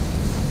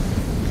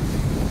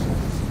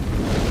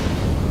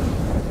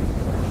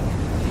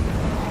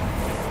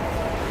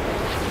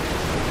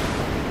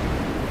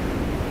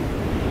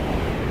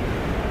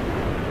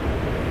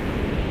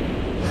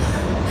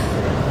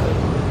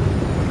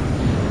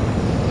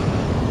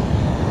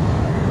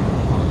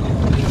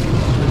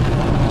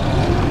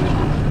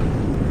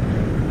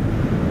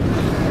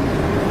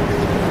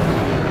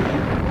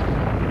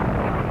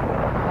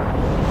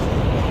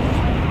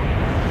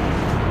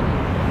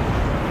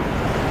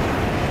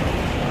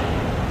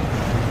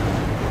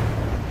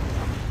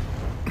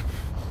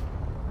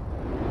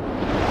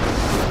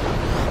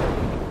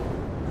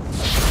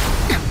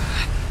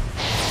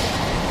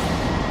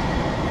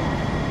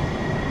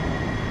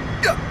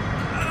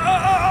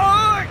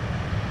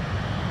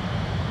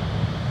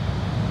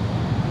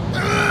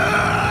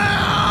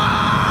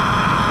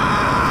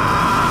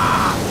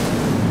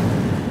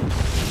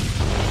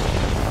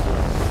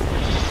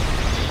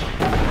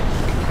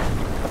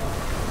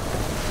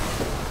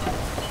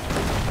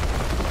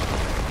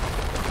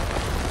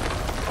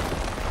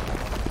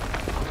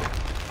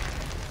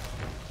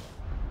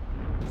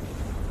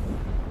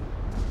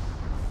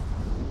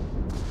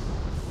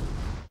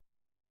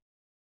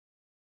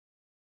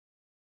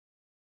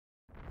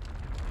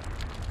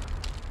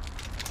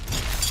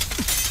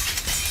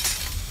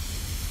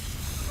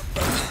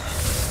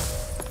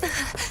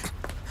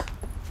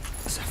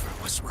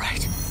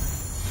 Right.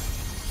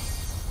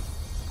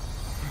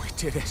 We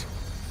did it.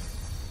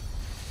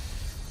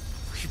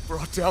 We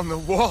brought down the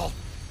wall.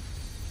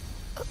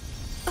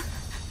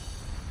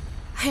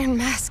 Iron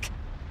Mask.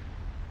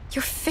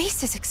 Your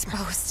face is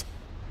exposed.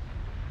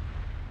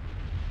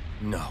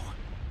 No.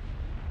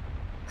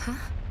 Huh?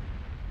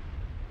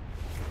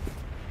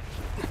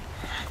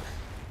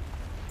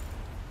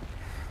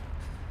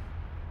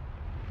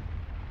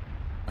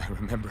 I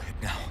remember it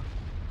now.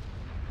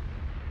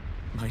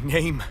 My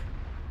name...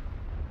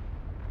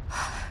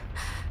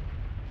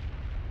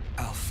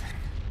 Alphen.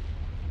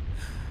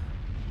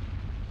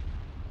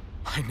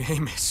 My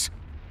name is...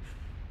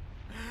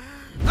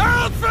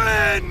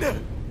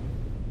 Alphen!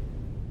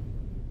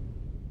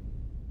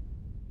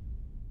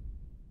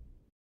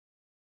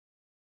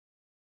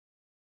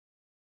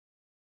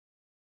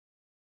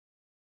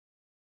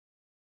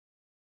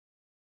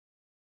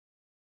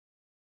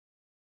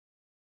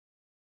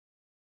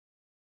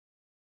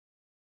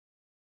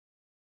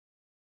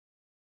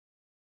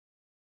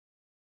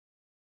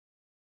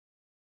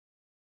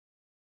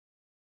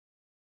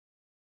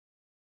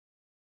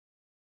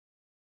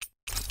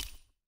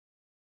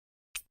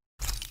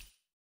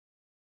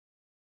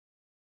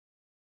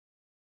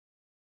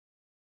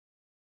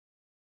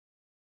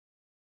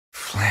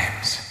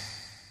 Flames.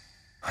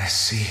 I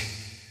see.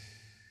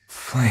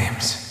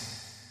 Flames.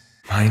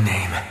 My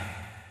name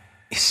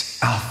is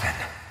Alphen.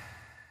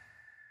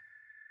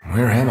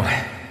 Where am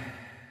I?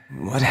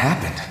 What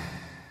happened?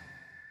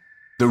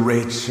 The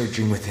rage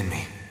surging within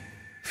me,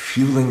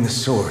 fueling the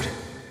sword.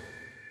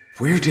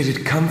 Where did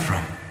it come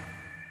from?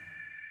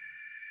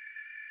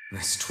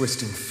 This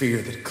twisting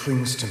fear that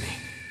clings to me,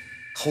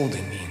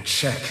 holding me in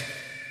check.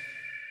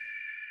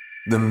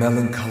 The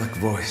melancholic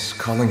voice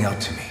calling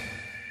out to me.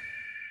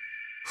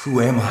 Who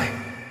am I?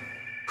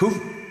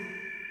 Who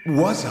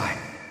was I?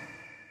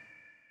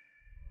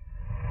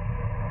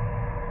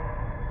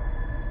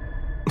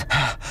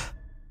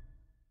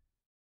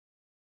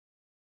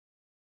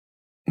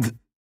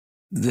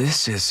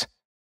 This is...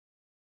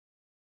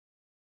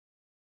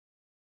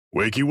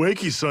 Wakey,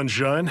 wakey,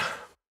 sunshine.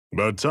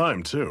 About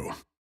time, too.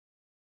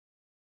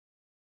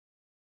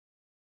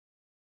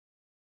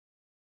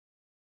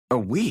 A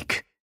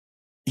week?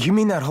 You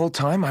mean that whole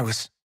time I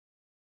was...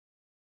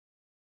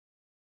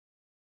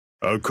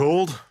 Out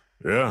cold?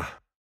 Yeah.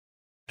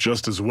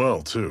 Just as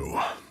well, too.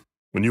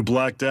 When you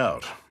blacked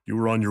out, you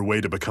were on your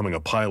way to becoming a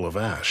pile of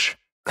ash.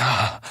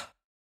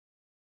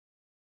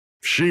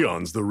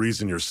 Shionne's the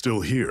reason you're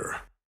still here.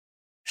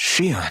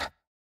 Shionne?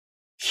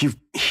 You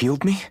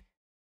healed me?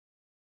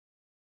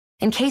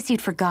 In case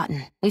you'd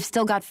forgotten, we've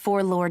still got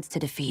 4 lords to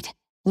defeat.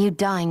 You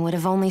dying would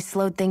have only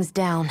slowed things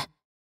down.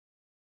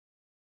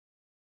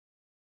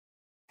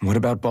 What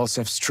about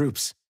Balsef's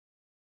troops?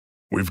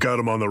 We've got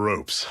them on the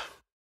ropes.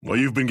 While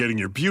you've been getting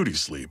your beauty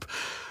sleep,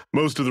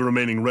 most of the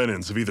remaining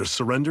Renans have either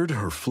surrendered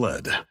or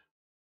fled.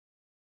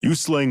 You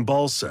slaying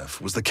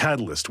Balsef was the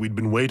catalyst we'd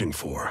been waiting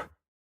for.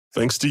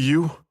 Thanks to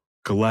you,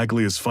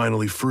 Galagly is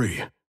finally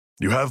free.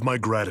 You have my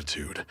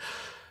gratitude.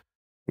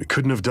 We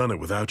couldn't have done it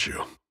without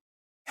you.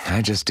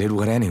 I just did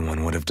what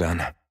anyone would have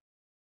done.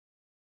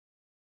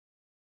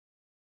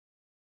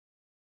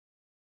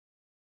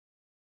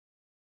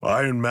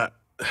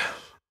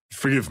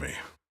 Forgive me.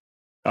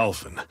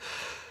 Alphen.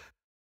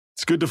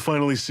 It's good to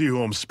finally see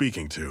who I'm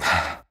speaking to.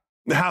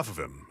 Half of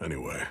him,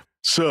 anyway.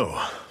 So,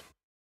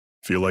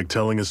 feel like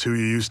telling us who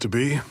you used to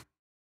be?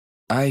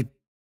 I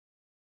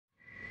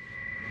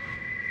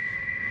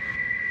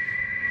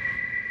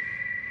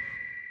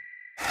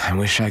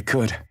wish I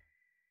could.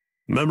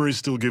 Memory's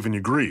still giving you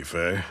grief,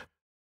 eh?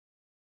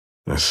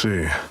 I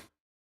see.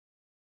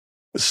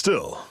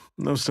 Still,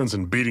 no sense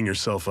in beating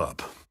yourself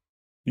up.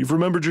 You've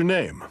remembered your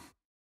name.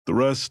 The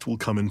rest will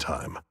come in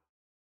time.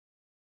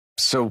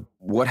 So,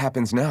 what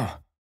happens now?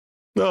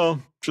 Oh,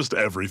 just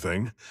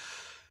everything.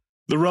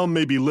 The realm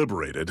may be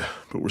liberated,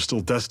 but we're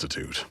still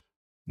destitute.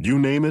 You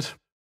name it,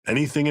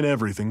 anything and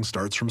everything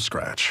starts from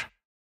scratch.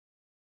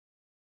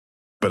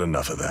 But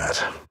enough of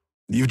that.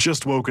 You've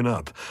just woken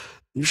up.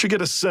 You should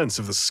get a sense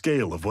of the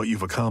scale of what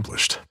you've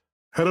accomplished.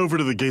 Head over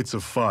to the Gates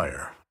of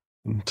Fire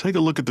and take a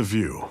look at the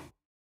view.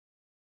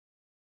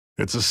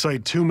 It's a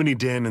sight too many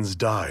Danans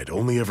died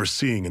only ever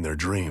seeing in their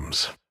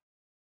dreams.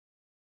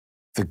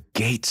 The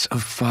Gates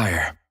of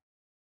Fire.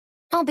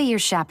 I'll be your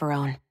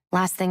chaperone.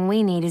 Last thing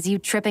we need is you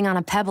tripping on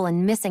a pebble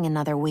and missing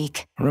another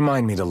week.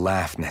 Remind me to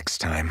laugh next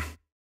time.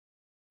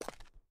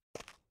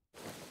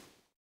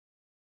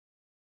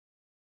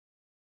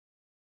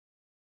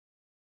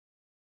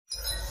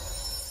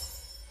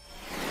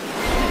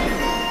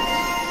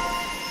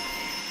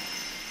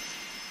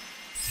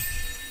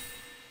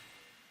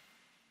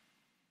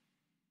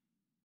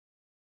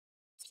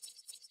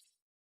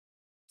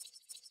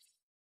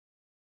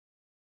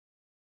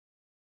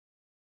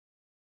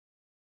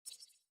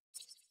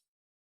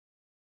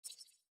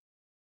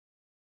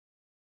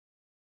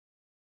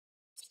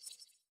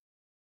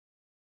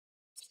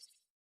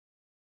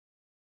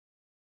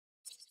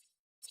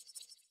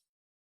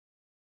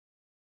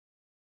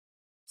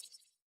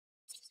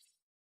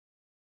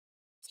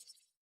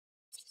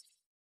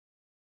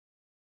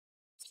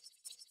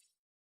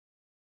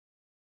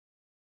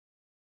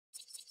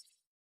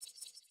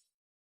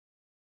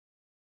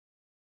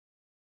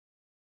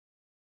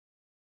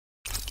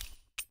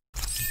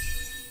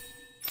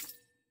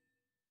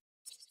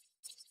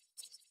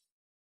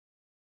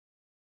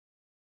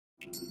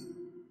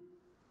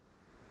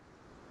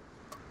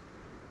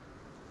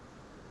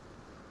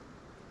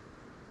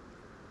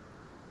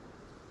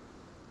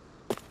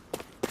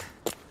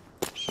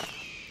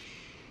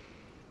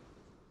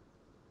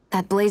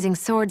 That blazing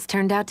sword's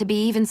turned out to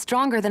be even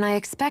stronger than I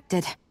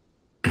expected.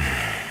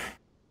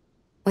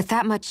 With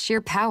that much sheer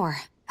power,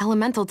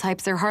 elemental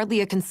types are hardly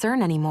a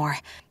concern anymore.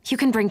 You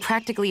can bring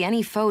practically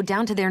any foe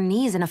down to their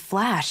knees in a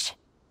flash.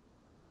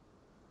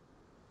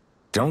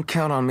 Don't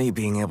count on me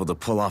being able to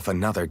pull off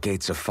another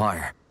Gates of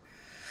Fire.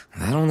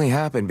 That only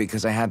happened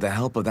because I had the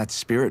help of that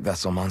spirit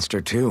vessel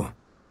monster too.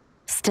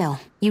 Still,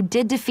 you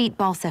did defeat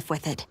Balsef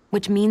with it,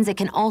 which means it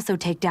can also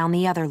take down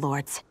the other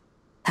lords.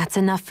 That's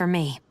enough for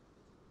me.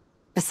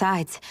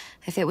 Besides,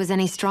 if it was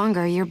any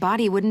stronger, your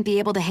body wouldn't be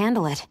able to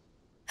handle it.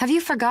 Have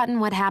you forgotten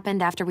what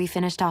happened after we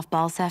finished off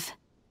Balsef?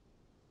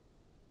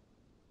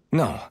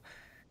 No,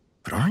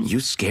 but aren't you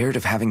scared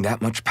of having that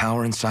much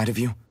power inside of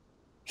you?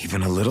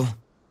 Even a little?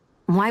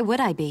 Why would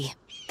I be?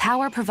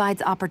 Power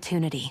provides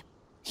opportunity.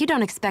 You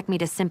don't expect me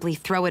to simply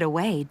throw it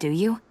away, do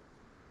you?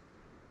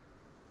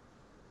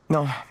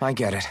 No, I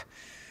get it.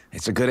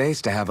 It's a good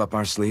ace to have up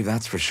our sleeve,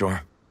 that's for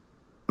sure.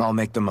 I'll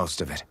make the most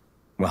of it.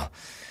 Well,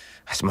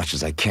 as much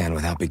as I can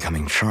without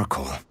becoming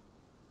charcoal.